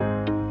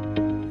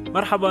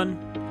مرحبا،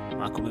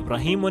 معكم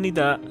إبراهيم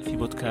ونداء في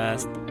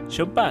بودكاست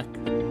شباك.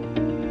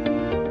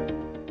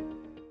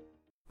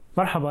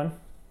 مرحبا،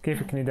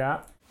 كيفك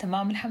نداء؟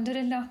 تمام الحمد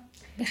لله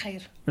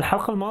بخير.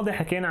 الحلقة الماضية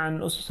حكينا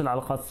عن أسس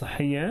العلاقات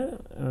الصحية،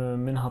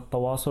 منها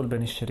التواصل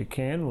بين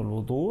الشريكين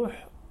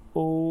والوضوح،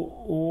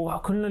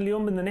 وكنا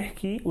اليوم بدنا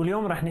نحكي،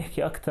 واليوم رح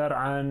نحكي أكثر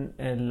عن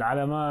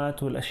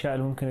العلامات والأشياء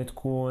اللي ممكن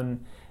تكون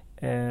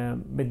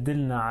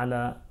بتدلنا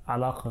على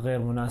علاقة غير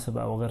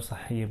مناسبة أو غير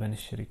صحية بين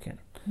الشريكين.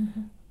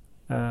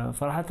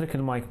 فرح أترك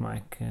المايك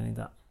معك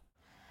نداء.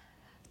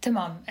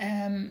 تمام.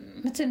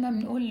 مثل ما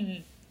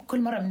بنقول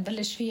كل مرة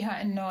بنبلش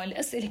فيها إنه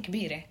الأسئلة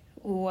كبيرة،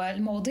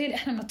 والمواضيع اللي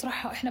إحنا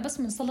بنطرحها إحنا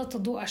بس بنسلط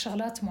الضوء على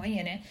شغلات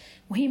معينة،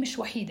 وهي مش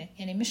وحيدة.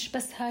 يعني مش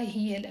بس هاي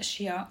هي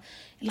الأشياء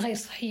الغير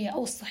صحية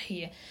أو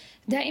الصحية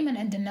دائما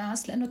عند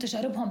الناس، لأنه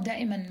تجاربهم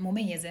دائما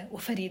مميزة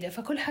وفريدة،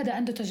 فكل حدا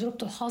عنده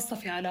تجربته الخاصة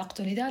في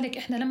علاقته. لذلك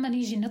إحنا لما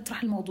نيجي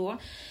نطرح الموضوع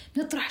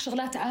نطرح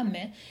شغلات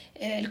عامة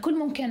الكل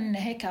ممكن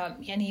هيك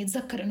يعني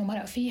يتذكر إنه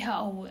مرق فيها،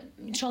 أو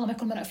إن شاء الله ما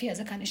يكون مرق فيها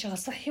إذا كان إشي غير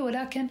صحي،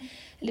 ولكن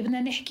اللي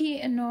بدنا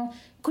نحكي إنه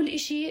كل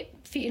إشي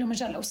فيه له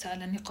مجال أوسع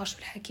للنقاش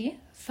والحكي.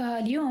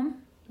 فاليوم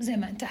زي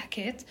ما أنت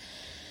حكيت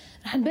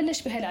رح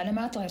نبلش بهاي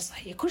العلامات غير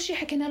صحية. كل شيء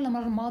حكينا لنا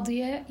المرة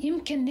الماضية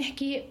يمكن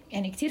نحكي،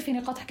 يعني كتير في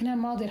نقاط حكينا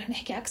الماضية رح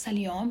نحكي عكسها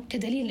اليوم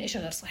كدليل لإشي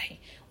غير صحي،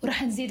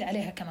 ورح نزيد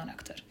عليها كمان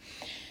أكتر.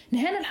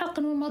 نهاية الحلقة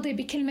الماضية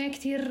بكلمة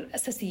كتير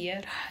أساسية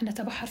رح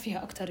نتبحر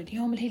فيها أكتر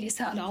اليوم، اللي هي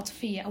الإساءة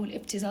العاطفية أو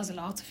الابتزاز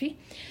العاطفي،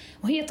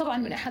 وهي طبعا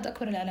من أحد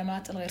أكبر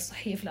العلامات الغير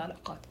صحية في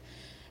العلاقات.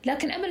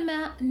 لكن قبل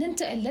ما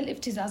ننتقل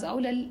للابتزاز أو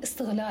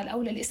للاستغلال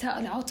أو للإساءة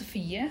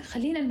العاطفية،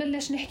 خلينا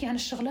نبلش نحكي عن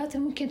الشغلات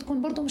اللي ممكن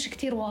تكون برضو مش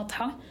كتير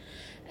واضحة،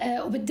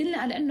 وبتدلنا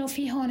على أنه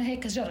في هون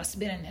هيك جرس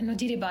برن أنه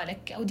ديري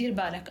بالك أو دير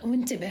بالك أو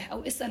انتبه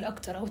أو اسأل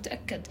أكتر أو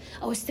تأكد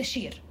أو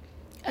استشير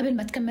قبل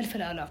ما تكمل في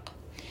العلاقة.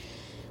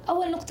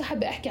 أول نقطة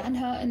حابة أحكي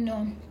عنها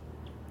أنه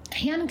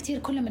أحيانا كتير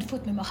كلنا بنفوت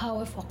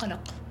بمخاوف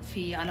وقلق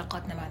في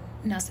علاقاتنا مع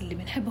الناس اللي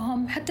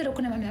بنحبهم، حتى لو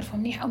كنا ما بنعرفهم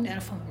منيح أو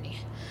بنعرفهم منيح.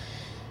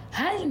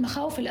 هاي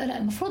المخاوف القلق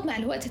المفروض مع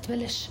الوقت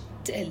تبلش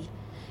تقل.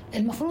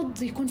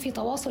 المفروض يكون في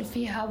تواصل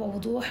فيها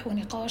ووضوح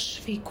ونقاش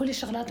في كل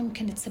الشغلات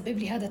ممكن تسبب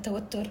لي هذا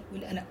التوتر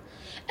والقلق.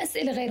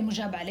 أسئلة غير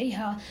مجاب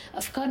عليها،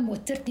 أفكار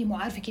موترتني مو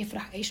عارفة كيف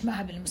رح أعيش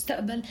معها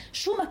بالمستقبل،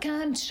 شو ما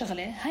كانت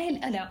الشغلة، هاي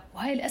القلق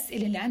وهاي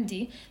الأسئلة اللي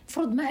عندي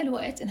مفروض مع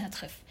الوقت إنها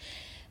تخف.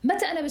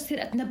 متى أنا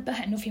بصير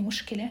أتنبه إنه في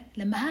مشكلة؟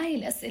 لما هاي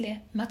الأسئلة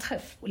ما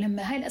تخف،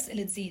 ولما هاي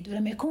الأسئلة تزيد،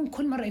 ولما يكون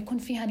كل مرة يكون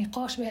فيها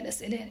نقاش بها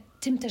الأسئلة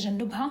تم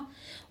تجنبها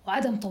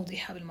وعدم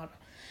توضيحها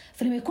بالمرة.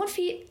 فلما يكون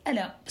في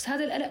قلق، بس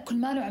هذا القلق كل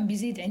ماله عم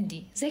بيزيد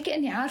عندي، زي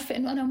كأني عارفة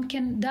إنه أنا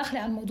ممكن داخلة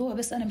على الموضوع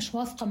بس أنا مش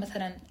واثقة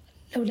مثلا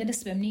لو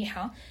لنسبة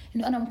منيحة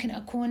إنه أنا ممكن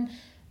أكون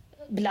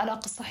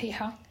بالعلاقة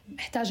الصحيحة،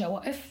 محتاجة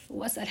أوقف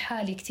وأسأل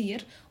حالي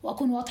كتير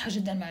وأكون واضحة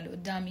جدا مع اللي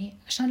قدامي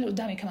عشان اللي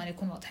قدامي كمان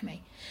يكون واضح معي.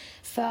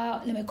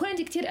 فلما يكون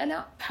عندي كتير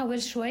قلق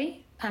بحاول شوي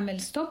أعمل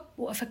ستوب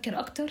وأفكر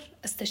أكتر،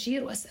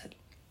 أستشير وأسأل.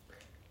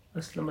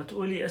 بس لما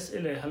تقولي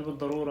أسئلة، هل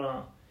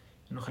بالضرورة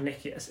إنه خلينا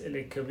نحكي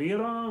أسئلة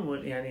كبيرة؟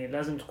 يعني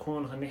لازم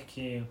تكون خلينا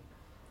نحكي،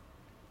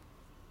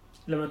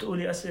 لما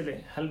تقولي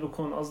أسئلة هل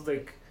بيكون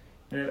قصدك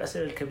من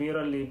الأسئلة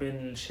الكبيرة اللي بين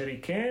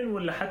الشريكين،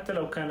 ولا حتى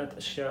لو كانت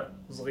أشياء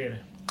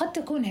صغيرة؟ قد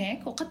تكون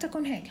هيك وقد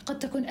تكون هيك. قد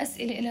تكون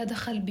أسئلة إلها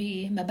دخل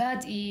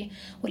بمبادئي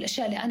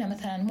والأشياء اللي أنا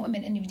مثلا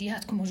مؤمن إني بديها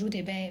تكون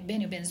موجودة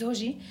بيني وبين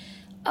زوجي،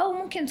 أو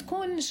ممكن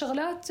تكون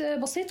شغلات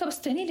بسيطة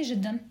بس تعني لي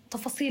جدا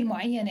تفاصيل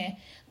معينة،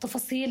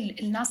 تفاصيل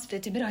الناس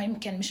بتعتبرها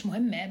يمكن مش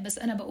مهمة، بس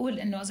أنا بقول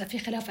إنه إذا في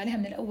خلاف عليها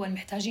من الأول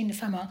محتاجين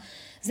نفهمها،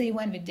 زي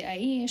وين بدي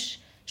أعيش،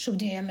 شو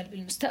بدي أعمل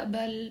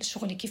بالمستقبل،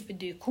 شغلي كيف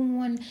بده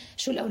يكون،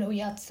 شو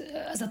الأولويات،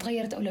 إذا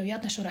تغيرت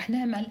أولوياتنا شو رح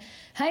نعمل.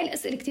 هاي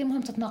الأسئلة كتير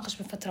مهم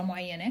تتناقش بفترة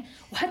معينة،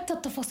 وحتى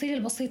التفاصيل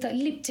البسيطة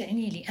اللي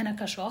بتعني لي أنا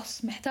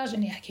كشخص محتاج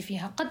إني أحكي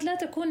فيها قد لا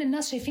تكون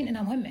الناس شايفين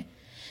إنها مهمة.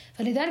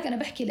 فلذلك أنا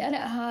بحكي القلق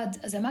هذا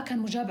إذا ما كان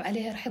مجاب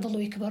عليه رح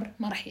يضل يكبر،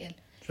 ما رح يقل،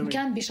 إن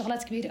كان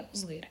بشغلات كبيرة أو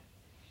صغيرة.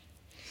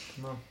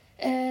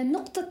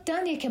 النقطة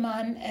الثانية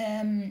كمان،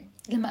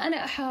 لما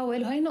أنا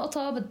أحاول، وهي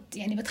نقطة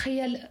يعني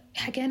بتخيل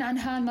حكينا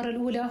عنها المرة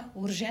الأولى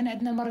ورجعنا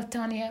عندنا المرة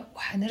الثانية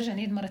وحنرجع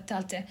نعيد المرة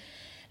الثالثة،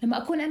 لما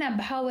أكون أنا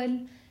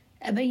بحاول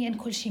أبين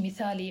كل شيء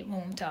مثالي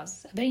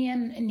وممتاز،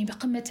 أبين أني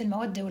بقمة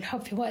المودة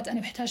والحب في وقت أنا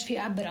محتاج فيه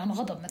أعبر عن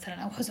غضب مثلا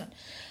أو حزن.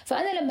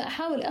 فأنا لما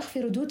أحاول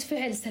أخفي ردود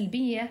فعل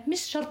سلبية، مش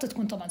شرط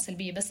تكون طبعا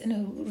سلبية، بس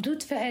إنه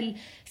ردود فعل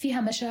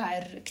فيها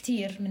مشاعر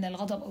كتير من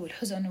الغضب أو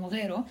الحزن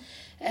وغيره،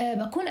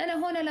 بكون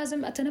أنا هنا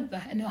لازم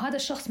أتنبه إنه هذا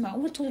الشخص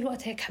معقول طول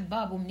الوقت هيك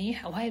حباب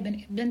ومنيح، أو هاي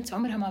بنت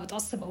عمرها ما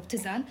بتعصب أو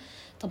بتزعل.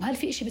 طب هل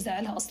في إشي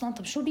بزعلها أصلا؟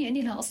 طب شو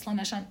بيعني لها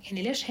أصلا؟ عشان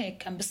يعني ليش هيك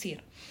كان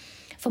بصير؟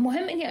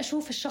 فمهم إني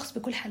أشوف الشخص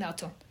بكل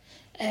حالاته،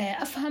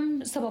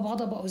 أفهم سبب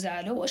غضبه أو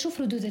زعله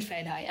وأشوف ردود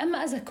الفعل هاي. أما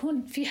إذا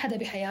كون في حدا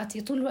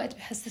بحياتي طول الوقت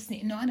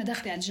بحسسني إنه أنا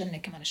داخلة على الجنة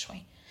كمان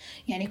شوي،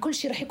 يعني كل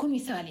شيء رح يكون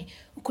مثالي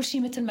وكل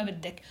شيء مثل ما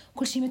بدك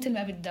وكل شيء مثل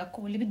ما بدك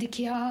واللي بدك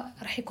إياه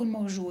رح يكون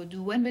موجود،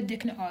 وين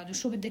بدك نقعد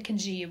وشو بدك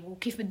نجيب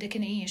وكيف بدك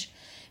نعيش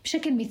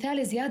بشكل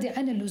مثالي زيادة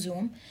عن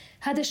اللزوم،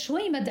 هذا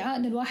شوي مدعاة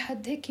إن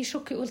الواحد هيك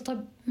يشك، يقول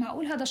طب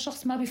معقول هذا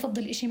الشخص ما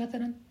بيفضل إشي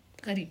مثلا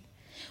غريب.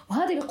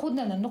 وهذا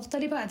بيقودنا للنقطة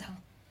اللي بعدها.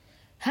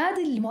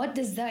 هذه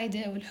المودة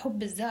الزايدة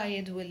والحب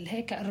الزايد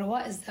والهيك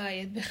الرواء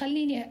الزايد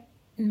بيخليني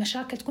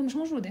المشاكل تكون مش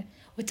موجودة،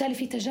 وبالتالي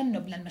في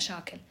تجنب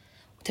للمشاكل،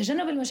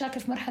 وتجنب المشاكل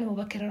في مرحلة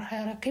مبكرة رح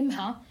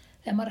يراكمها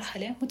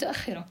لمرحلة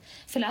متأخرة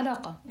في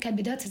العلاقة، كان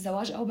بداية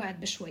الزواج أو بعد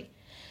بشوي.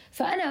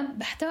 فأنا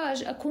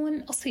بحتاج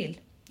أكون أصيل،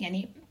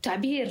 يعني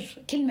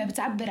تعبير كلمة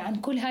بتعبر عن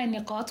كل هاي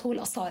النقاط هو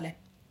الأصالة،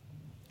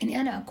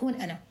 إني أنا أكون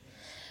أنا،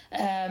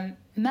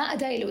 ما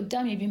أداي اللي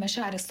قدامي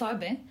بمشاعر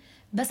صعبة،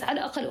 بس على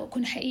الأقل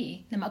أكون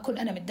حقيقي. لما أكون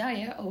أنا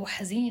متضايق أو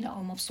حزين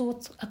أو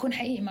مبسوط أكون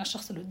حقيقي مع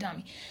الشخص اللي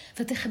قدامي.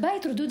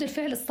 فتخباية ردود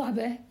الفعل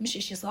الصعبة مش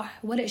إشي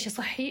صح ولا إشي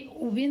صحي،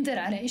 وبينذر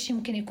على إشي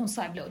ممكن يكون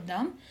صعب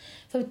لقدام.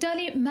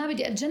 فبالتالي ما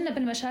بدي أتجنب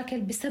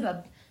المشاكل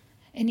بسبب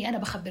إني أنا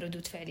بخبر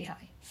ردود فعلي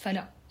هاي.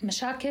 فلا،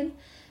 مشاكل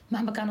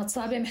مهما كانت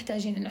صعبة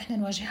محتاجين إنه إحنا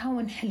نواجهها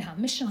ونحلها،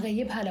 مش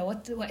نغيبها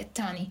لوقت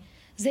تاني.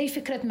 زي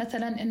فكرة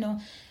مثلا إنه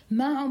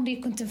ما عمري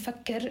كنت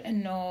مفكر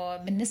إنه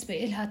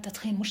بالنسبة إلها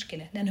التدخين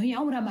مشكلة، لأنه هي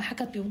عمرها ما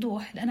حكت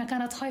بوضوح، لأنها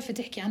كانت خايفة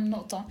تحكي عن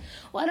النقطة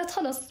وقالت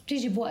خلص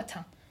بتيجي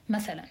بوقتها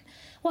مثلا.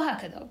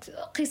 وهكذا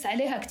قيس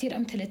عليها كتير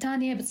أمثلة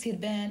تانية بتصير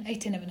بين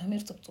أيتين منهم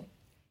يرتبطوا.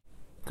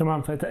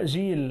 تمام.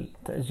 فتأجيل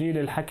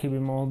الحكي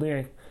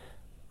بمواضيع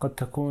قد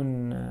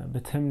تكون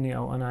بتهمني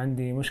أو أنا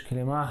عندي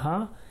مشكلة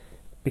معها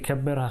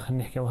بكبرها،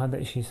 خلينا نحكي،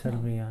 وهذا إشي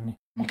سلبي. يعني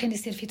ممكن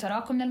يصير في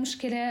تراكم من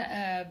المشكلة،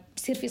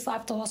 بصير في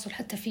صعب تواصل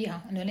حتى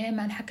فيها، إنه ليه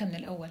ما نحكى من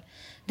الأول.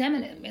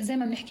 دائما زي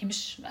ما بنحكي،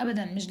 مش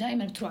أبدا مش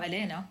دائما بتروح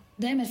علينا،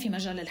 دائما في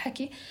مجال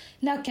للحكي،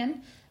 لكن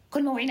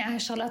كل ما وعينا على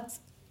شغلات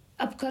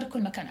أبكر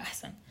كل ما كان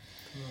أحسن.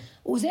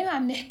 وزي ما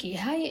عم نحكي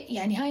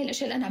هاي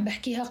الأشياء اللي أنا عم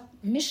بحكيها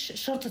مش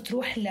شرط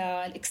تروح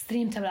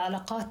للإكستريم تبع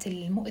العلاقات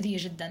المؤذية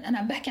جدا. أنا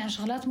عم بحكي عن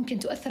شغلات ممكن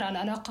تؤثر على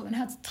العلاقة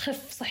وإنها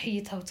تخف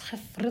صحيتها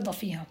وتخف الرضا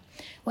فيها،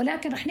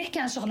 ولكن رح نحكي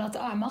عن شغلات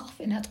أعمق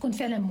في إنها تكون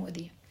فعلا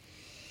مؤذية.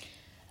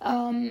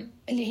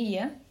 اللي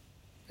هي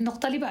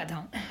النقطة اللي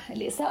بعدها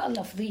الإساءة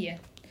اللفظية.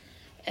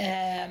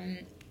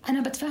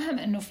 أنا بتفهم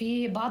إنه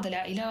في بعض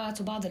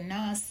العائلات وبعض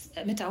الناس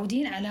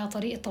متعودين على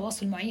طريقة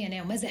تواصل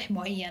معينة ومزح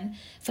معين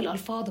في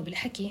الألفاظ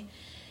وبالحكي،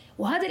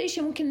 وهذا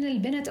الإشي ممكن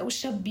البنت أو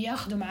الشاب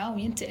ياخده معاه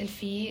وينتقل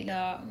فيه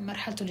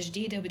لمرحلته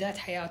الجديدة وبداية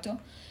حياته،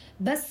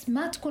 بس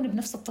ما تكون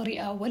بنفس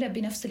الطريقة ولا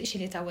بنفس الإشي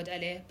اللي تعود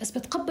عليه، بس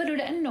بتقبله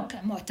لأنه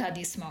معتاد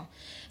يسمعه.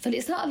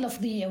 فالإساءة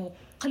اللفظية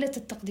وقلة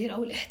التقدير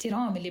أو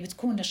الاحترام اللي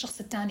بتكون للشخص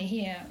الثاني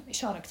هي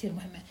إشارة كتير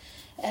مهمة.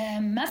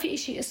 ما في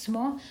إشي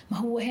اسمه ما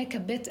هو هيك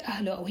بيت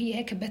أهله أو هي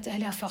هيك بيت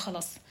أهلها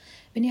فخلص.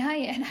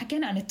 بالنهاية إحنا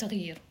حكينا عن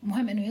التغيير،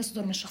 مهم إنه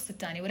يصدر من الشخص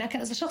الثاني، ولكن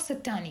إذا الشخص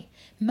الثاني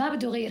ما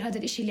بده يغير هذا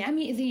الإشي اللي عم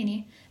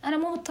يأذيني، أنا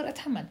مو مضطر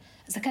أتحمل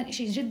إذا كان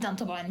إشي جدا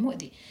طبعا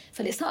مؤذي.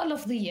 فالإساءة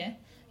اللفظية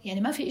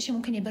يعني ما في إشي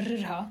ممكن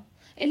يبررها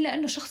إلا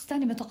إنه شخص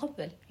تاني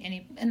متقبل،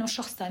 يعني إنه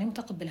الشخص تاني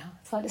متقبلها.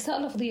 فالإساءة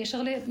اللفظية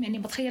شغلة يعني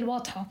بتخيل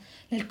واضحة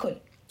للكل.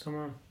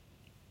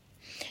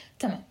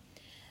 تمام.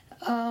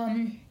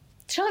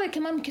 شغلة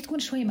كمان ممكن تكون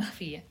شوي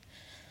مخفية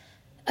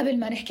قبل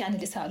ما نحكي عن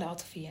الإساءة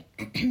العاطفية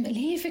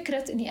اللي هي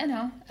فكرة إني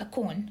أنا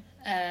أكون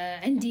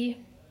عندي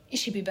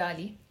إشي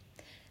ببالي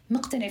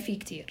مقتنع فيه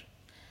كتير،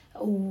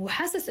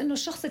 وحاسس إنه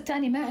الشخص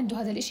التاني ما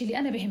عنده هذا الإشي اللي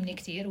أنا بهمني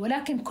كتير،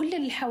 ولكن كل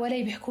اللي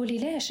حوالي بيحكوا لي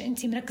ليش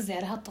أنت مركزة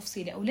على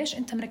هالتفصيلة أو ليش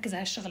أنت مركز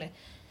على الشغلة،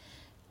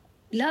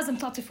 لازم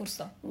تعطي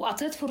فرصة.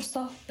 وأعطيت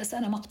فرصة بس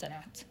أنا ما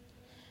اقتنعت.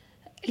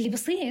 اللي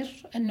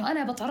بصير إنه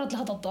أنا بتعرض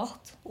لهذا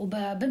الضغط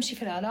وبمشي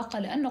في العلاقة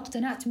لأنه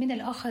اقتنعت من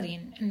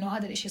الآخرين إنه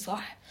هذا الإشي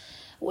صح،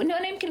 وإنه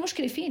أنا يمكن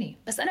مشكلة فيني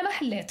بس أنا ما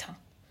حليتها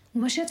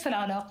ومشيت في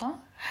العلاقة،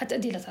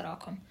 حتأدي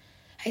لتراكم.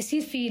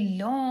 حيصير في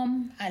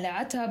اللوم على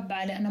عتب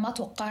على أنا ما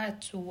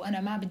توقعت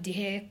وأنا ما بدي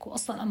هيك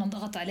وأصلا أنا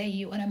انضغط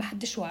علي وأنا ما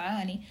حدش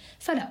وعاني.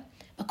 فلا،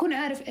 بكون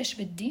عارف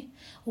إيش بدي،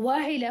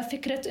 واعي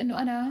لفكرة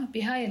إنه أنا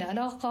بهاي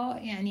العلاقة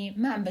يعني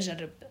ما عم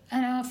بجرب،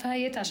 أنا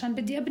فايت عشان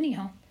بدي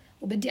أبنيها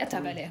وبدي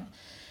أتعب عليها.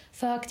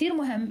 فكتير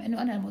مهم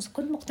إنه أنا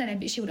كنت مقتنع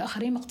بإشي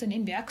والآخرين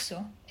مقتنعين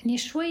بعكسه، إني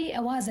شوي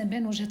أوازن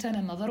بين وجهتين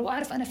النظر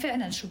وأعرف أنا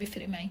فعلا شو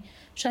بيفرق معي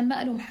مشان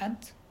ما ألوم حد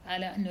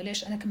على إنه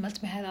ليش أنا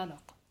كملت بهذه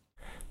العلاقة.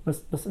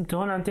 بس أنت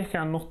هون عم تحكي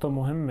عن نقطة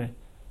مهمة.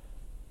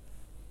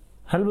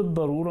 هل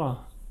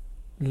بالضرورة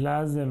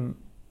لازم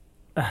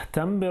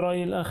أهتم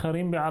برأي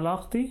الآخرين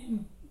بعلاقتي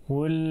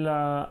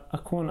ولا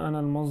أكون أنا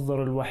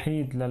المصدر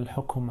الوحيد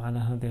للحكم على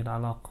هذه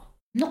العلاقة؟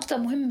 نقطة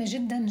مهمة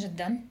جدا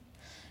جدا،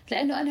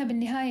 لأنه أنا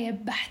بالنهاية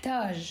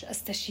بحتاج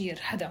أستشير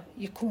حدا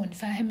يكون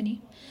فاهمني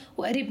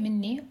وقريب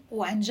مني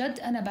وعن جد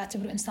أنا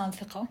بعتبره إنسان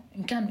ثقة،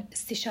 إن كان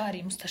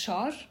استشاري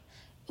مستشار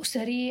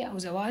أسري أو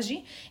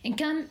زواجي، إن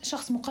كان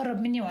شخص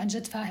مقرب مني وعن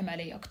جد فاهم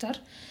علي أكتر.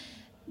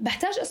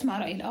 بحتاج أسمع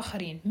رأي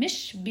الآخرين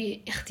مش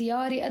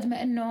باختياري قد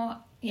ما إنه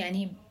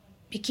يعني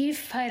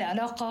بكيف هاي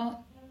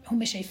العلاقة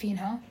هم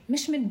شايفينها،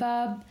 مش من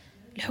باب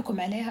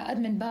الحكم عليها قد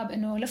من باب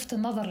إنه لفت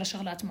النظر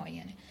لشغلات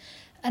معينة.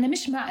 أنا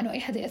مش مع إنه أي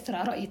حدا يأثر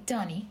على رأي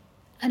التاني،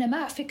 أنا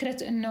مع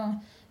فكرة إنه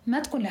ما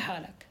تكون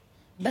لحالك،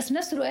 بس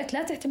بنفس الوقت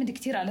لا تعتمد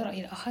كتير على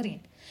رأي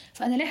الآخرين.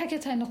 فأنا ليه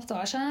حكيت هاي النقطة؟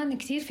 عشان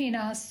كتير في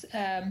ناس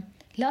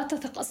لا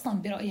تثق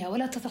أصلا برأيها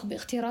ولا تثق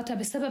باختياراتها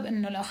بسبب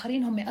إنه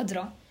الآخرين هم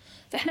أدرى،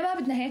 فإحنا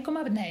ما بدنا هيك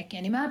وما بدنا هيك.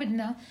 يعني ما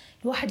بدنا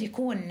الواحد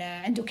يكون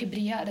عنده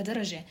كبرياء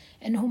لدرجة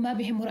إنه ما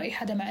بيهمه رأي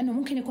حدا، مع إنه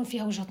ممكن يكون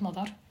فيها وجهة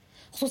نظر،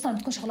 خصوصا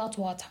بتكون شغلات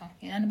واضحة.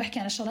 يعني أنا بحكي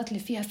عن الشغلات اللي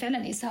فيها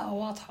فعلا إساءة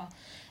واضحة،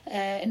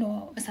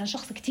 إنه مثلا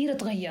شخص كتير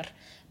تغير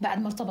بعد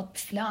ما ارتبط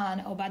بفلان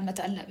أو بعد ما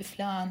تعلق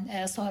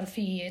بفلان، صار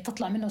في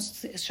تطلع منه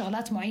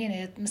شغلات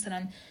معينة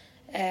مثلا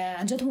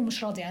عن جد هو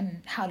مش راضي عن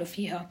حاله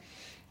فيها،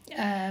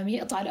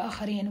 يقطع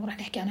الآخرين، ورح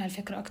نحكي عن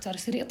هالفكرة أكتر.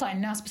 يصير يقطع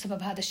الناس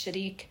بسبب هذا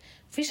الشريك.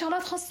 في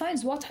شغلات خاصة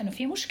ساينز واضحة إنه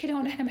في مشكلة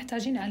هون إحنا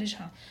محتاجين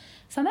نعالجها.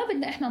 فما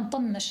بدنا إحنا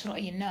نطنش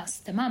رأي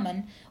الناس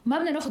تماماً، وما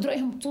بدنا ناخد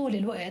رأيهم طول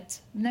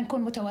الوقت. بدنا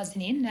نكون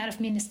متوازنين،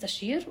 نعرف مين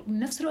نستشير،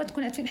 وبنفس الوقت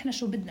نكون عارفين إحنا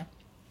شو بدنا.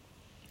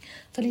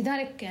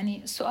 فلذلك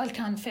يعني السؤال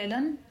كان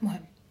فعلاً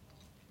مهم.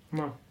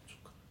 نعم.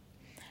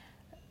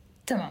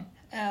 تمام.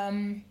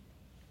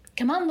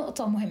 كمان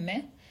نقطة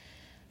مهمة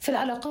في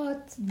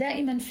العلاقات،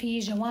 دائما في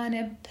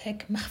جوانب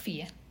هيك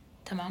مخفية.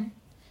 تمام.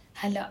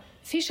 هلأ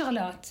في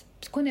شغلات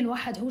بتكون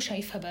الواحد هو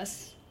شايفها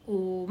بس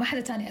وما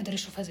حدا تاني قادر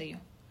يشوفها زيه.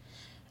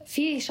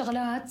 في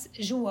شغلات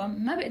جوا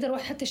ما بيقدر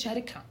واحد حتى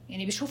يشاركها،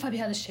 يعني بيشوفها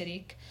بهذا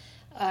الشريك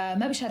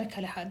ما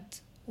بيشاركها لحد،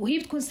 وهي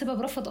بتكون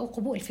سبب رفض أو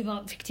قبول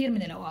في كتير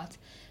من الأوقات.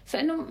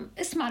 فإنه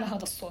اسمع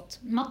لهذا الصوت،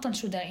 ما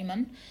تطنشه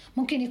دائما.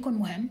 ممكن يكون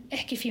مهم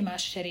احكي فيه مع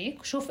الشريك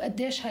وشوف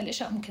قديش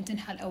هالأشياء ممكن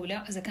تنحل أو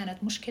لا إذا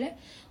كانت مشكلة،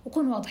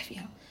 وكون واضح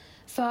فيها.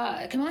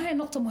 فكمان هاي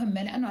النقطة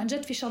مهمة، لأنه عن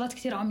جد في شغلات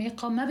كتير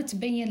عميقة ما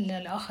بتبين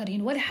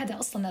للآخرين ولا حدا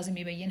أصلا لازم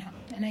يبينها،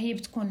 لأنها هي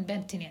بتكون بين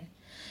التنين.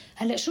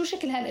 هلأ شو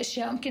شكل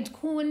هالأشياء؟ ممكن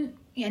تكون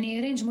يعني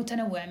رينج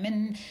متنوع،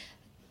 من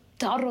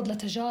تعرض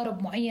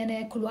لتجارب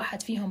معينة كل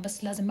واحد فيهم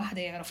بس لازم ما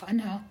حدا يعرف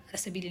عنها. على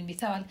سبيل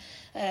المثال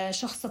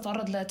شخص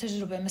تعرض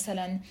لتجربة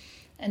مثلا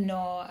أنه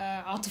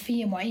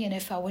عاطفية معينة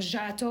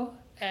فوجعته،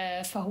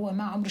 فهو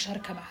ما عمره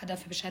شاركها مع حدا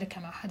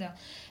فبشاركها مع حدا.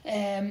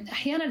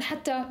 أحيانا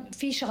حتى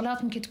في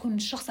شغلات ممكن تكون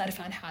الشخص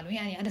عارف عن حاله.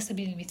 يعني على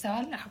سبيل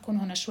المثال رح أكون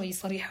هنا شوي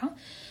صريحة،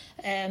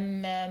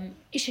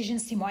 إشي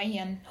جنسي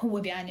معين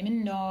هو بيعاني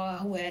منه،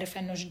 هو عارف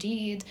أنه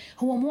جديد،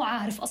 هو مو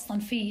عارف أصلا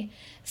فيه،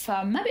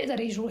 فما بيقدر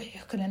يروح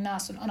يحكي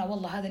للناس أنه أنا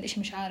والله هذا الإشي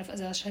مش عارف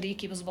إذا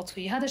شريكي بزبط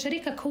فيه. هذا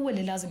شريكك هو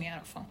اللي لازم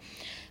يعرفه.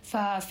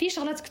 ففي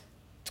شغلات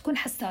تكون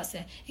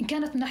حساسة إن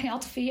كانت من ناحية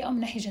عاطفية أو من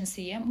ناحية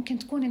جنسية، ممكن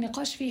تكون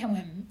النقاش فيها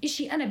مهم.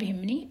 إشي أنا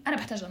بيهمني، أنا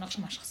بحتاج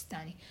أناقشه مع شخص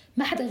تاني،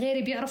 ما حدا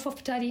غيري بيعرفه،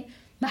 بالتالي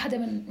ما حدا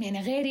من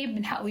يعني غيري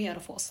من حقه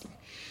يعرفه أصلا.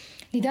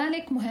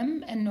 لذلك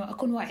مهم أنه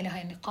أكون واعي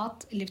لهاي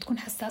النقاط اللي بتكون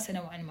حساسة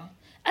نوعا ما.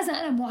 إذا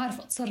أنا مو عارف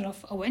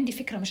أتصرف أو عندي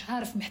فكرة مش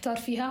عارف محتار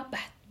فيها،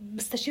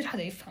 بستشير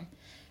حدا يفهم،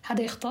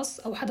 حدا يختص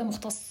أو حدا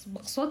مختص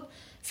بقصد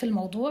في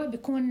الموضوع،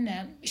 بيكون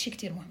إشي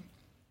كتير مهم.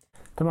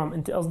 تمام.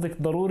 أنت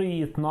قصدك ضروري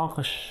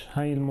يتناقش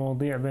هاي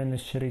المواضيع بين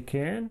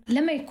الشريكين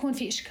لما يكون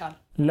في إشكال.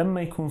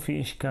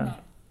 نعم.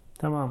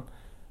 تمام.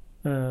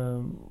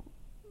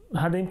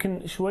 هذا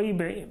يمكن شوي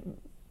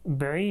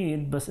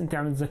بعيد، بس أنت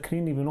عم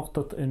تذكريني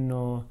بنقطة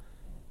إنه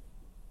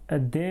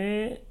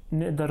قديه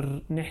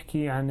نقدر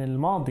نحكي عن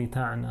الماضي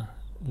تاعنا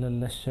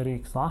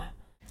للشريك، صح؟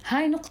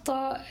 هاي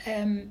نقطة،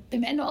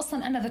 بما أنه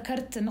أصلا أنا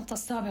ذكرت النقطة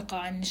السابقة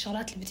عن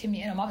الشغلات اللي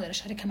بتهمني أنا ما بقدر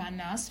أشاركها مع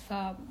الناس،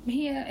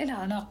 فهي لها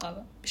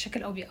علاقة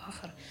بشكل أو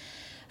بآخر.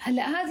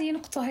 هلأ هذه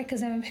نقطة هيك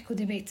زي ما بيحكوا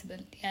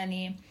debatable،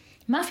 يعني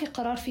ما في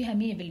قرار فيها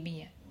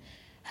 100%.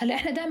 هلأ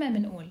إحنا دائما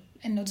بنقول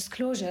إنه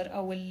disclosure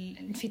أو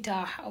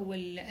الانفتاح أو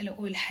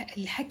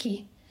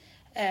الحكي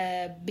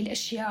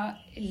بالأشياء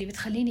اللي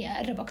بتخليني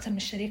أقرب أكتر من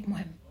الشريك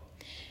مهم.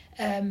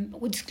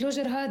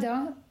 والديسكلوجر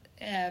هذا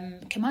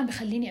كمان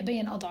بخليني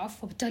أبين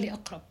أضعف وبالتالي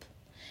أقرب.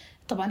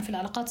 طبعا في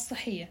العلاقات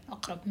الصحية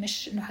أقرب،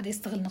 مش إنه حدا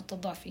يستغل نقطة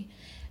ضعفي.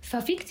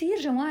 ففي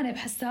كتير جوانب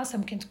حساسة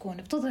ممكن تكون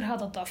بتظهر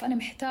هذا الضعف، أنا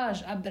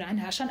محتاج أعبر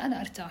عنها عشان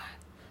أنا أرتاح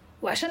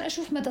وعشان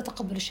أشوف مدى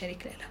تقبل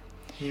الشريك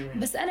لها.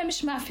 بس أنا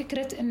مش مع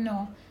فكرة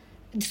إنه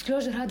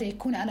الديسكلوجر هذا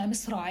يكون على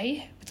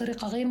مصراعيه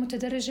بطريقة غير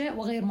متدرجة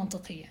وغير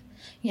منطقية.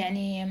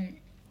 يعني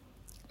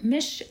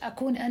مش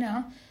أكون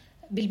أنا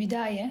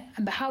بالبداية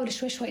عم بحاول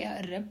شوي شوي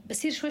أقرب،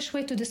 بصير شوي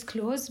شوي تو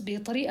ديسكلوز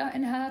بطريقة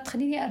إنها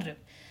تخليني أقرب.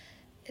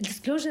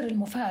 الديسكلوجر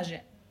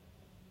المفاجئ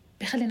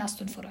بيخلي الناس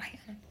تنفر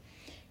أحيانا.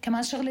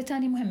 كمان شغلة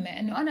تانية مهمة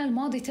إنه أنا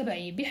الماضي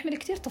تبعي بيحمل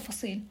كتير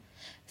تفاصيل،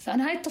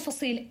 فأنا هاي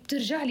التفاصيل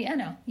بترجع لي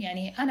أنا.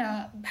 يعني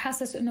أنا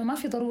بحاسس إنه ما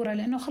في ضرورة،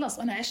 لأنه خلاص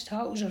أنا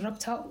عشتها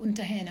وجربتها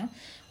وانتهينا،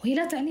 وهي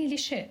لا تعني لي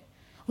شيء.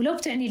 ولو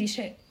بتعني لي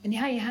شيء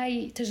بالنهاية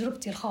هاي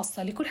تجربتي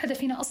الخاصة، لكل حدا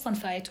فينا أصلا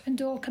فايت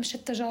وعنده كم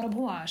شت تجارب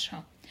هو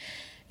عاشها.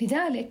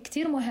 لذلك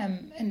كتير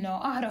مهم إنه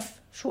أعرف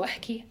شو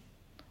أحكي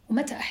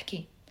ومتى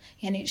أحكي.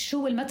 يعني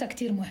شو والمتى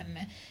كتير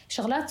مهمة.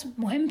 شغلات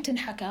مهم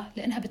تنحكى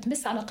لأنها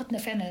بتمس علاقتنا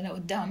فعلا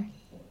لقدام،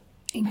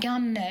 إن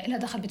كان لها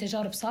دخل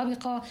بتجارب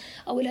سابقة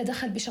أو لها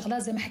دخل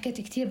بشغلات زي ما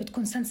حكيت كتير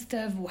بتكون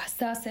سنسيتيف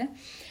وحساسة،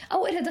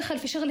 أو لها دخل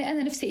في شغلة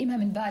أنا نفسي إيمها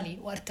من بالي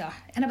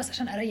وأرتاح أنا بس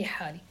عشان أريح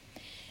حالي.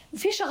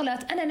 وفي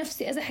شغلات أنا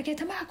نفسي إذا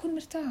حكيتها ما أكون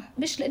مرتاح،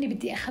 مش لأني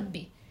بدي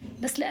أخبي،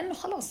 بس لأنه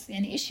خلاص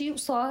يعني إشي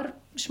وصار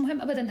مش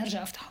مهم أبدا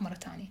أرجع أفتحه مرة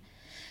تانية.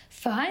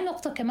 فهاي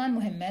نقطة كمان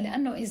مهمة،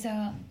 لأنه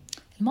إذا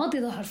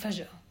الماضي ظهر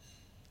فجأة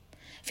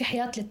في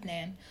حياة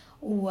الاثنين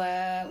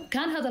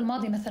وكان هذا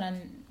الماضي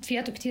مثلا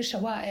فياته كتير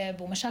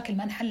شوائب ومشاكل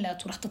ما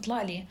انحلت ورح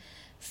تطلع لي،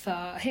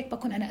 فهيك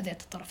بكون أنا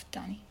أذيت الطرف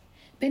الثاني.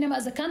 بينما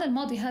إذا كان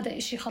الماضي هذا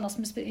إشي خلاص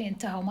بالنسبة لي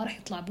انتهى وما رح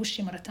يطلع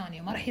بوشي مرة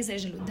تانية وما رح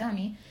يزعج اللي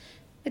قدامي،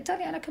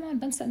 بالتالي أنا كمان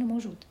بنسى إنه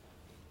موجود.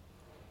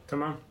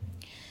 تمام.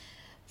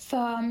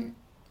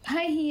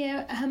 فهاي هي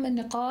أهم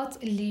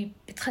النقاط اللي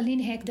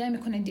بتخليني هيك دائما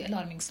يكون عندي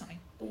alarming sign.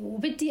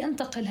 وبدي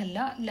أنتقل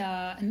هلأ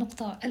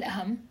للنقطة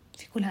الأهم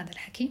في كل هذا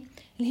الحكي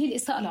اللي هي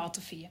الإساءة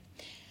العاطفية.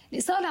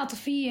 الإساءة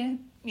العاطفية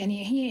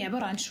يعني هي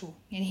عبارة عن شو؟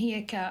 يعني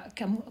هي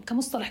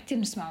كمصطلح كتير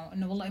نسمعه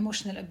إنه والله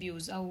emotional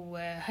abuse أو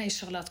هاي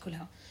الشغلات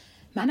كلها.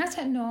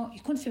 معناتها إنه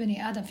يكون في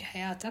بني آدم في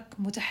حياتك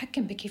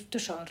متحكم بكيف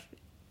تشعر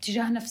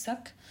تجاه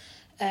نفسك،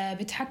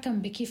 بتحكم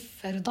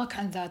بكيف رضاك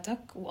عن ذاتك،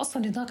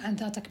 وأصلا رضاك عن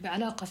ذاتك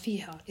بعلاقة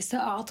فيها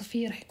إساءة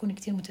عاطفية رح يكون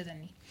كتير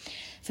متدني.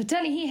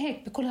 فبالتالي هي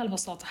هيك بكل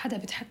هالبساطة، حدا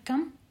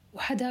بيتحكم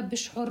وحدا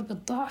بيشعر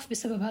بالضعف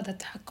بسبب هذا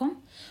التحكم،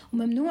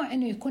 وممنوع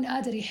إنه يكون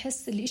قادر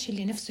يحس الإشي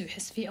اللي نفسه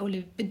يحس فيه أو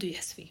اللي بده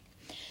يحس فيه.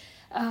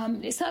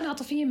 الإساءة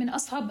العاطفية من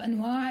أصعب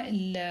أنواع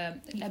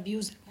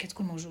الأبيوز اللي ممكن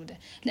تكون موجودة،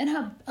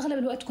 لأنها أغلب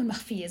الوقت تكون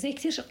مخفية زي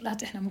كتير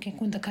شغلات إحنا ممكن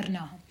نكون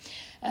ذكرناها.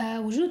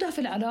 وجودها في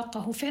العلاقة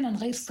هو فعلا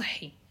غير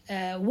صحي.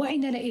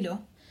 وعينا لإله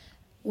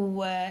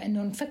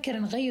وإنه نفكر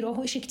نغيره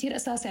هو إشي كتير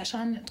أساسي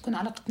عشان تكون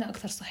علاقتنا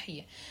أكثر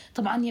صحية.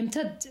 طبعا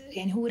يمتد،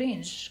 يعني هو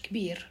رينج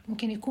كبير،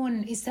 ممكن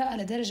يكون إساءة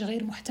لدرجة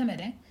غير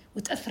محتملة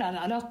وتأثر على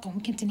العلاقة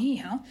وممكن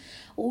تنهيها،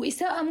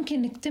 وإساءة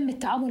ممكن يتم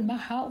التعامل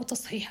معها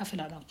وتصحيحها في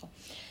العلاقة.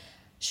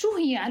 شو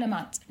هي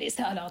علامات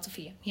الإساءة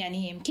العاطفية؟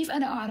 يعني كيف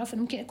أنا أعرف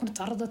أنه ممكن أكون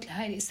تعرضت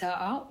لهاي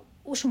الإساءة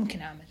وشو ممكن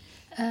أعمل؟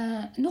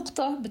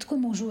 نقطة بتكون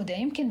موجودة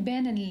يمكن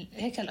بين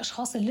هيك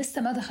الأشخاص اللي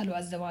لسه ما دخلوا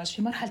على الزواج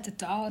في مرحلة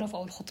التعارف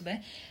أو الخطبة،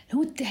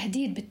 هو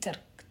التهديد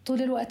بالترك.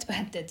 طول الوقت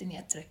بهدد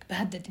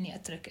إني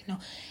أترك إنه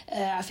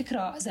على فكرة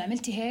إذا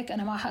عملتي هيك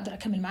أنا ما حقدر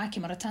أكمل معاكي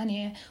مرة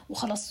تانية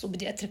وخلص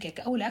وبدي أتركك،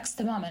 أو العكس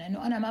تماما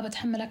إنه أنا ما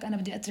بتحملك أنا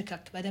بدي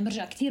أتركك، بعدين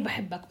برجع كتير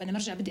بحبك بعدين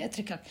برجع بدي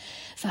أتركك.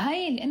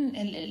 فهاي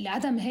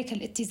العدم هيك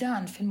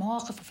الاتزان في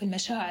المواقف وفي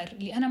المشاعر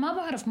اللي أنا ما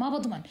بعرف، ما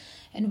بضمن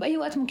إنه بأي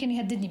وقت ممكن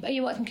يهددني،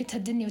 بأي وقت ممكن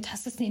تهددني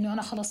وتحسسني إنه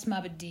أنا خلص ما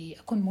بدي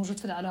أكون موجود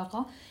في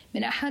العلاقة،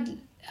 من أحد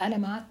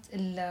علامات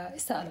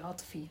الإساءة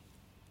العاطفية.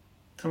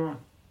 تمام.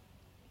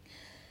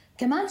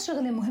 كمان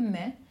شغلة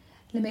مهمة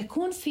لما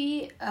يكون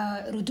في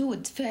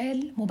ردود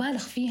فعل مبالغ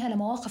فيها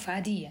لمواقف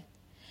عادية،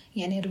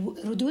 يعني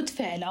ردود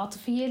فعل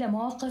عاطفية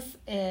لمواقف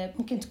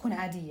ممكن تكون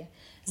عادية،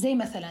 زي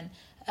مثلا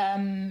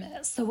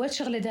سويت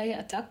شغلة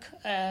ضايقتك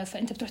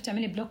فأنت بتروح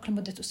تعملي بلوك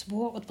لمدة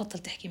أسبوع وتبطل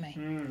تحكي معي.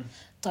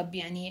 طب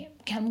يعني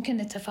كان ممكن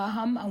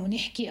نتفاهم أو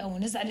نحكي أو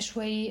نزعل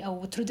شوي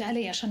أو ترد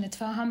علي عشان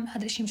نتفاهم،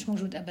 هذا الشيء مش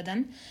موجود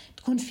أبدا.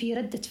 تكون في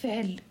ردة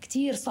فعل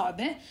كتير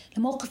صعبة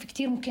لموقف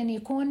كتير ممكن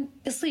يكون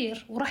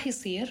بيصير وراح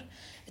يصير،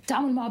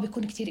 التعامل معه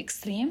بيكون كتير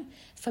إكستريم،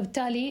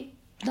 فبالتالي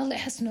بضل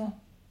أحس إنه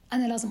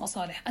أنا لازم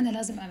أصالح، أنا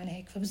لازم أعمل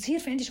هيك، فبصير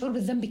في عندي شعور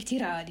بالذنب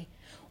كتير عالي.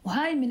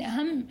 وهاي من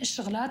أهم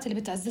الشغلات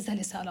اللي بتعززها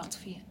الإساءة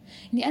العاطفية،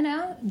 إني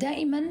أنا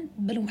دائما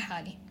بلوم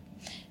حالي،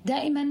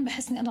 دائما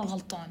بحس إني أنا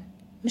الغلطان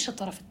مش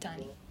الطرف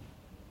الثاني.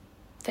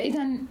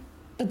 فإذا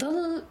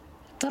بضل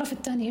الطرف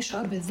الثاني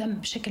يشعر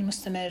بالذنب بشكل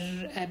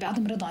مستمر،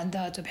 بعدم رضا عن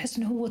ذاته، بحس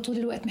إنه هو طول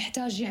الوقت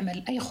محتاج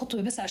يعمل أي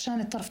خطوة بس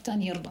عشان الطرف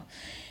الثاني يرضى.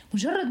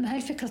 مجرد ما هاي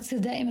الفكرة تصير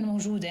دائما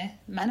موجودة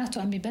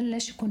معناته عم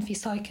بيبلش يكون في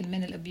سايكل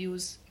من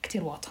الأبيوز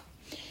كتير واضحة.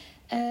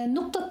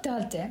 النقطة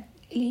الثالثة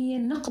اللي هي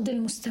النقد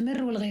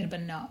المستمر والغير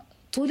بناء.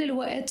 طول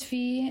الوقت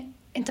في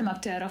انت ما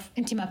بتعرف،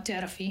 انت ما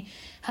بتعرفي،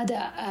 هذا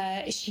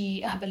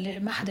اشي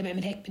اهبل، ما حدا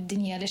بيعمل هيك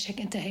بالدنيا، ليش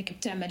هيك انت هيك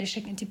بتعمل، ليش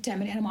هيك انت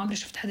بتعملي، انا ما عمري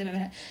شفت حدا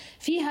بيعملها.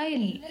 في هاي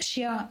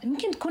الاشياء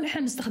ممكن تكون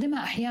احنا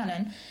بنستخدمها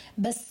احيانا،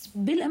 بس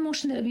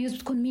بالايموشنال ابيوز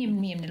بتكون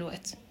 100% من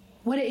الوقت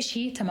ولا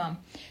اشي. تمام.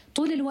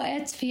 طول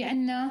الوقت في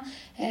عنا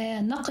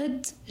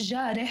نقد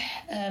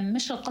جارح،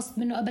 مش القصد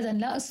منه أبدا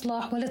لا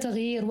إصلاح ولا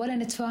تغيير ولا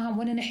نتفاهم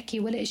ولا نحكي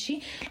ولا إشي،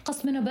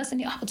 القصد منه بس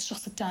أني أحبط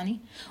الشخص الثاني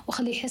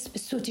وأخليه يحس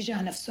بالسوء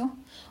تجاه نفسه،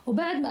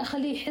 وبعد ما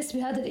أخليه يحس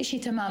بهذا الإشي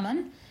تماما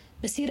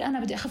بصير أنا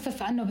بدي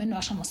أخفف عنه بأنه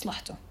عشان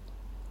مصلحته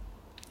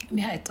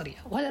بهاي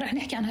الطريقة. وهذا رح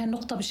نحكي عن هاي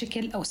النقطة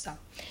بشكل أوسع.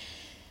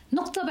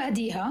 نقطة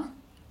بعديها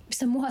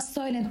بسموها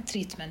silent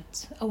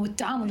treatment أو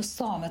التعامل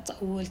الصامت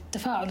أو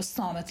التفاعل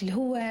الصامت، اللي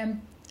هو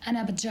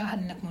أنا بتجاهل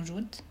إنك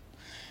موجود.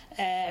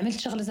 عملت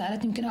شغلة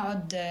زعلتني، ممكن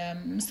أقعد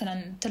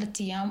مثلا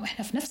 3 أيام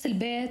وإحنا في نفس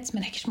البيت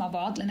ما نحكيش مع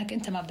بعض لأنك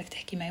أنت ما بدك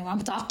تحكي معي، وعم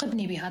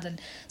بتعاقبني بهذا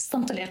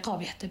الصمت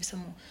العقابي حتى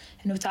بيسموه،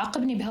 إنه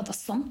بتعاقبني بهذا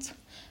الصمت،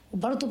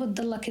 وبرضه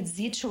بتضلك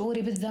تزيد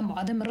شعوري بالذنب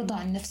وعدم الرضا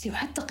عن نفسي،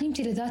 وحتى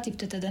قيمتي لذاتي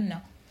بتتدنى.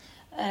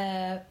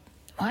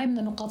 وهاي من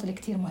النقاط اللي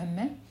كتير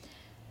مهمة.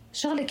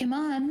 شغلة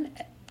كمان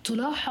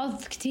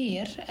تلاحظ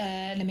كتير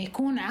لما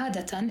يكون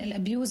عادة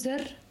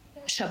الأبيوزر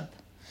شاب،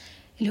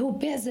 اللي هو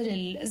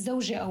بيعزل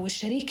الزوجة أو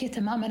الشريكة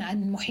تماماً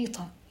عن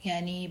محيطها،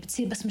 يعني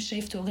بتصير بس مش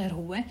شايفته غير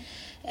هو.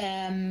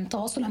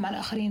 تواصلها مع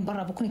الآخرين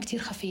برا بكون كتير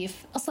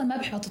خفيف، أصلاً ما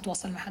بيحب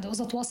تتواصل مع حدا،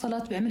 وإذا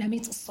تواصلت بيعملها 100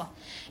 قصة.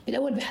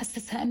 بالأول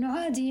بيحسسها إنه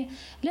عادي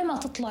لما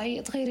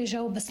تطلعي تغيري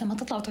جو، بس لما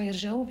تطلع وتغير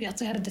جو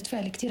بيعطيها ردة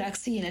فعل كتير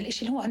عكسية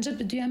للإشي اللي هو عن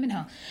جد بده إياه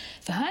منها.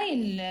 فهاي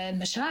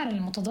المشاعر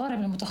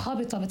المتضاربة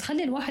المتخابطة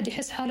بتخلي الواحد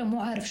يحس حاله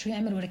مو عارف شو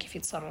يعمل ولا كيف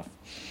يتصرف.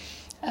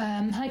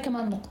 هاي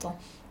كمان نقطة.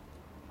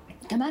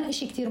 كمان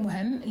إشي كتير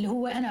مهم اللي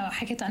هو أنا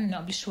حكيت عنه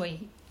قبل شوي،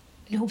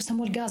 اللي هو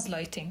بسموه الغاز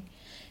لايتنج،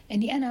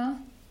 إني أنا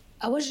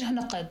أوجه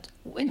نقد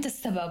وإنت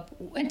السبب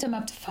وإنت ما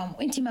بتفهم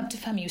وإنت ما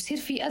بتفهمي، ويصير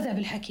في أذى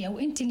بالحكي،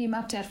 وإنت اللي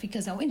ما بتعرفي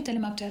كذا وإنت اللي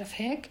ما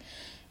بتعرف هيك.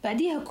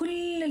 بعديها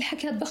كل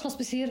الحكي هذا بخلص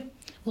بصير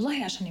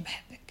والله عشاني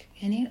بحبك،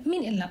 يعني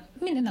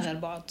مين إلنا غير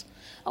بعض،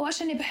 أو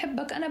عشاني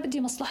بحبك أنا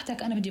بدي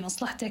مصلحتك، أنا بدي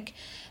مصلحتك،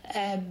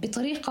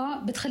 بطريقة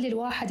بتخلي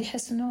الواحد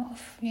يحس إنه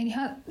يعني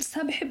هذا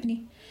لسه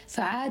بحبني،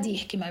 فعادي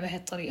يحكي معي بهذه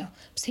الطريقة.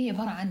 بس هي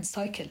عبارة عن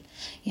سايكل،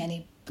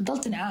 يعني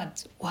بتضل تنعاد،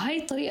 وهاي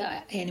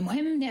الطريقة يعني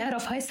مهم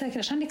نعرف هاي السايكل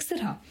عشان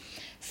نكسرها.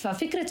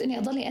 ففكرة إني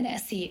أضلي أنا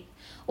أسيء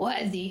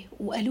وأذي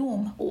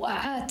وألوم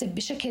وأعاتب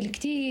بشكل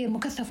كتير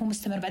مكثف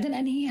ومستمر، بعدين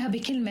أنهيها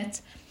بكلمة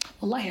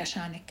والله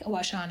عشانك أو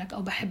عشانك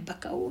أو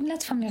بحبك أو لا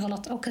تفهمني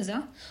غلط أو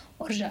كذا،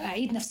 وأرجع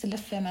أعيد نفس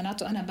اللفة،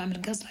 معناته أنا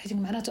بعمل غاز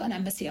لايتنج، معناته أنا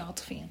عم بسيء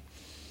عاطفيا.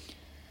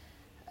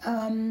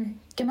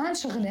 كمان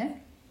شغلة،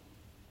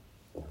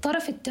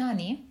 الطرف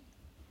الثاني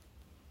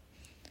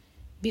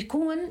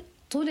بيكون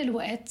طول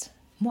الوقت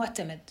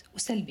معتمد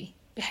وسلبي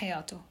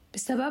بحياته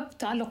بسبب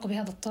تعلقه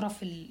بهذا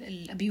الطرف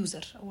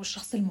الأبيوزر أو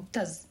الشخص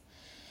المبتز،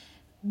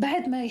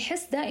 بعد ما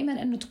يحس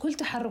دائما أنه كل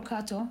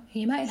تحركاته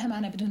هي ما إلها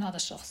معنى بدون هذا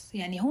الشخص.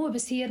 يعني هو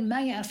بصير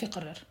ما يعرف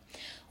يقرر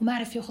وما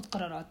يعرف يأخذ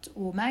قرارات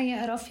وما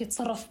يعرف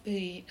يتصرف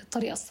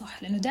بالطريقة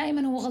الصح، لأنه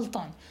دائما هو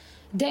غلطان،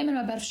 دائما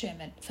ما بعرف شو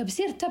يعمل،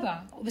 فبصير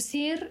تبع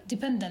وبصير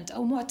dependent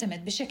أو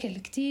معتمد بشكل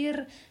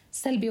كتير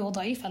سلبي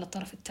وضعيف على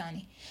الطرف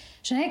الثاني.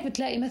 عشان هيك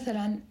بتلاقي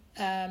مثلا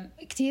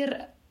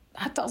كتير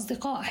حتى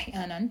أصدقاء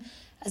أحيانا،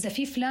 إذا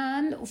في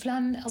فلان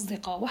وفلان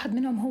أصدقاء، واحد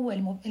منهم هو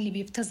اللي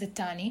بيبتز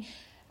الثاني،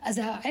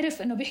 إذا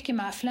عرف إنه بيحكي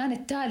مع فلان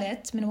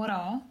الثالث من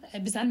وراه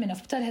بزعل منه،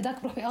 فبالتالي هداك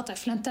بروح بيقاطع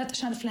فلان الثالث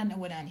عشان فلان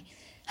الأولاني.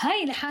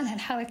 هاي لحالها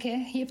الحركة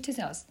هي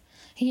ابتزاز،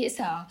 هي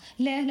إساءة.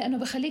 ليه؟ لأنه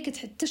بخليك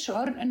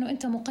تشعر إنه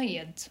أنت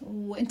مقيد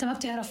وأنت ما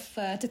بتعرف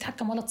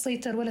تتحكم ولا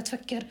تسيطر ولا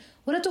تفكر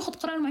ولا تأخذ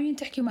قرار مع مين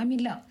تحكي ومع مين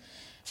لا.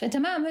 فأنت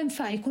ما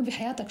ينفع يكون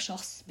بحياتك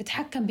شخص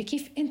بتحكم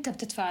بكيف أنت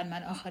بتتفاعل مع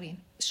الآخرين.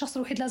 الشخص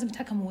الوحيد لازم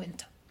يتحكم هو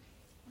أنت.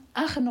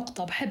 آخر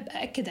نقطة بحب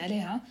أأكد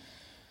عليها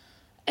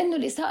إنه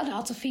الإساءة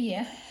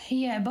العاطفية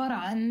هي عبارة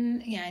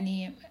عن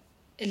يعني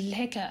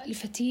هيك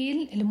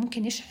الفتيل اللي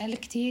ممكن يشعل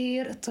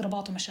كتير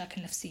اضطرابات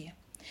ومشاكل نفسية.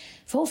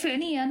 فهو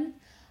فعليا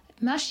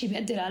ماشي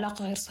بيؤدي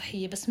لعلاقة غير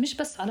صحية، بس مش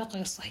بس علاقة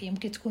غير صحية،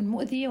 ممكن تكون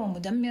مؤذية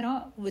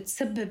ومدمرة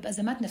وتسبب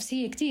أزمات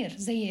نفسية كتير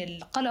زي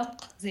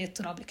القلق، زي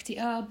اضطراب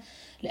الاكتئاب،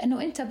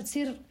 لأنه أنت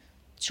بتصير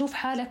تشوف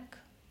حالك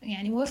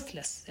يعني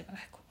worthless زي ما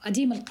بحكوا،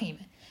 عديم القيمة.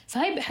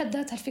 فهاي بحد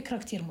ذاتها الفكرة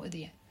كتير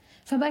مؤذية،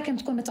 فباكم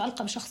تكون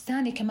متعلقة بشخص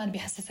ثاني كمان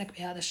بيحسسك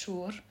بهذا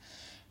الشعور.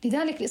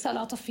 لذلك الإساءة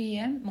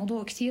العاطفية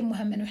موضوع كتير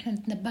مهم إنه إحنا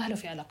نتنبه له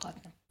في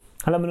علاقاتنا.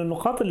 هلا من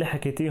النقاط اللي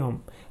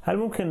حكيتيهم، هل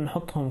ممكن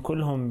نحطهم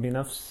كلهم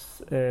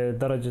بنفس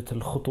درجة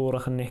الخطورة؟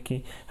 خلينا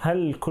نحكي،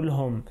 هل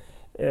كلهم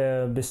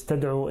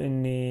بيستدعوا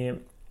إني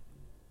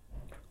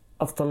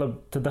أطلب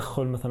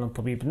تدخل مثلا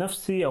طبيب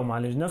نفسي أو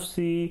معالج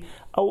نفسي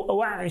أو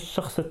أوعي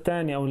الشخص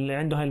الثاني أو اللي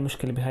عنده هاي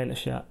المشكلة بهاي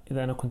الأشياء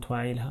إذا أنا كنت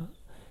واعي لها؟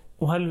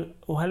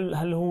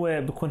 وهل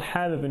هو بيكون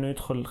حابب إنه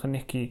يدخل، خلينا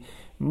نحكي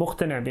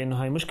مقتنع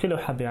بإنه هاي مشكلة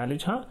وحابب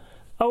يعالجها،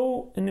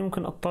 أو إني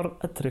ممكن أضطر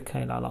أترك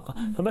هاي العلاقة؟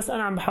 فبس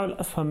أنا عم بحاول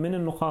أفهم من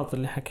النقاط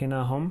اللي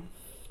حكيناهم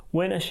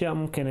وين أشياء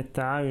ممكن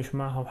التعايش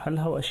معها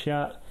وحلها،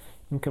 وأشياء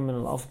يمكن من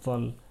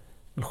الأفضل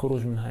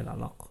الخروج من هاي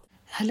العلاقة.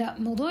 هلا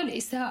موضوع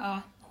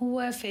الإساءة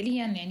هو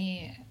فعليا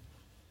يعني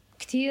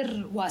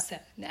كتير واسع،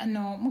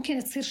 لأنه ممكن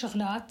تصير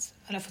شغلات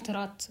على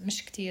فترات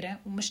مش كتيرة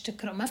ومش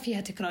ما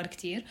فيها تكرار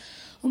كتير،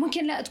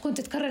 وممكن لا تكون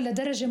تتكرر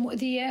لدرجة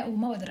مؤذية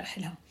وما بقدر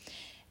أحلها.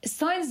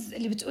 الساينز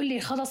اللي بتقولي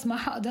خلص ما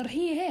حقدر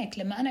هي هيك،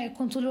 لما أنا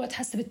يكون طول الوقت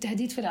حاسة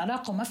بالتهديد في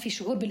العلاقة وما في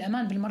شعور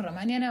بالأمان بالمرة،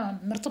 مع أني أنا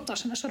مرتبطة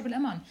عشان أشعر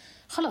بالأمان،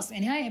 خلص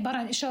يعني هاي عبارة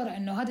عن إشارة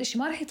إنه هذا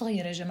الشيء ما رح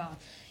يتغير يا جماعة.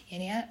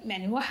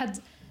 يعني الواحد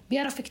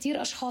بيعرف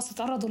كتير أشخاص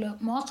تعرضوا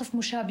لمواقف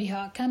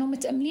مشابهة كانوا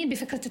متأملين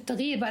بفكرة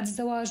التغيير بعد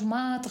الزواج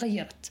وما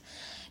تغيرت.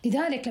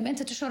 لذلك لما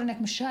أنت تشعر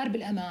أنك مش شاعر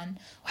بالأمان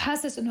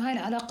وحاسس أنه هاي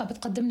العلاقة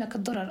بتقدم لك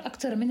الضرر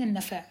أكتر من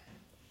النفع،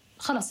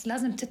 خلص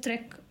لازم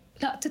تترك.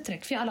 لا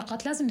تترك، في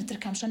علاقات لازم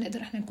نتركها مشان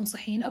نقدر إحنا نكون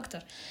صحيين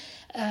أكتر.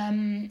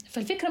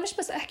 فالفكرة مش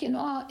بس أحكي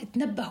إنه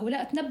تنبهوا،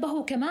 لا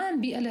تنبهوا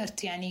كمان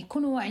بألرت، يعني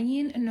كونوا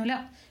واعيين إنه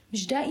لا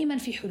مش دائما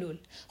في حلول،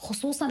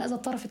 خصوصا إذا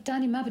الطرف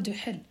الثاني ما بده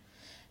يحل،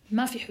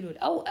 ما في حلول،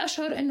 أو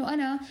أشعر إنه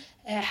أنا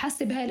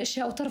حاسة بهاي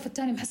الأشياء والطرف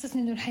الثاني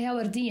محسسني إنه الحياة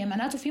وردية،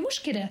 معناته في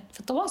مشكلة في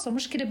التواصل،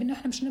 مشكلة بإنه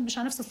إحنا مش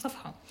على نفس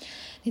الصفحة.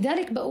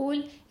 لذلك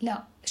بقول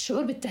لا،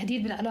 الشعور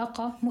بالتهديد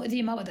بالعلاقة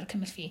مؤذي، ما بقدر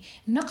أكمل فيه.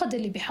 النقد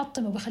اللي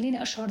بيحطم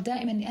وبخليني أشعر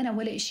دائما إني أنا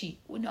ولا إشي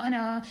وإنه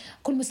أنا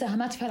كل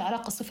مساهماتي في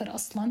العلاقة صفر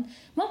أصلا،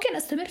 ممكن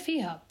أستمر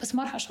فيها بس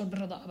ما رح أشعر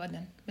بالرضا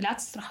أبدا،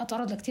 بالعكس رح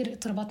أتعرض لكتير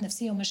اضطرابات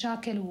نفسية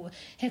ومشاكل،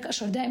 وهيك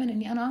أشعر دائما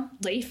إني أنا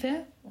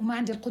ضعيفة وما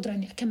عندي القدرة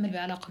إني أكمل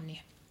بعلاقة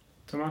منيح.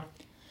 تمام.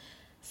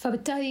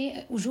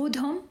 فبالتالي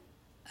وجودهم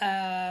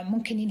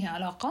ممكن ينهي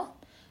علاقة،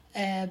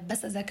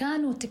 بس إذا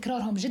كانوا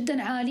تكرارهم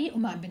جدا عالي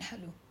وما عم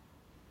بنحلوا،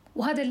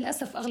 وهذا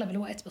للأسف أغلب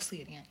الوقت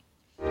بصير يعني.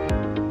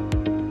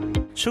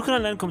 شكرا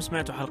لأنكم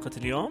سمعتوا حلقة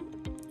اليوم.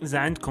 إذا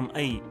عندكم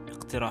أي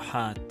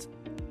اقتراحات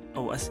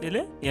أو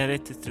أسئلة يا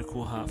ريت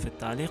تتركوها في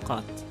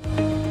التعليقات.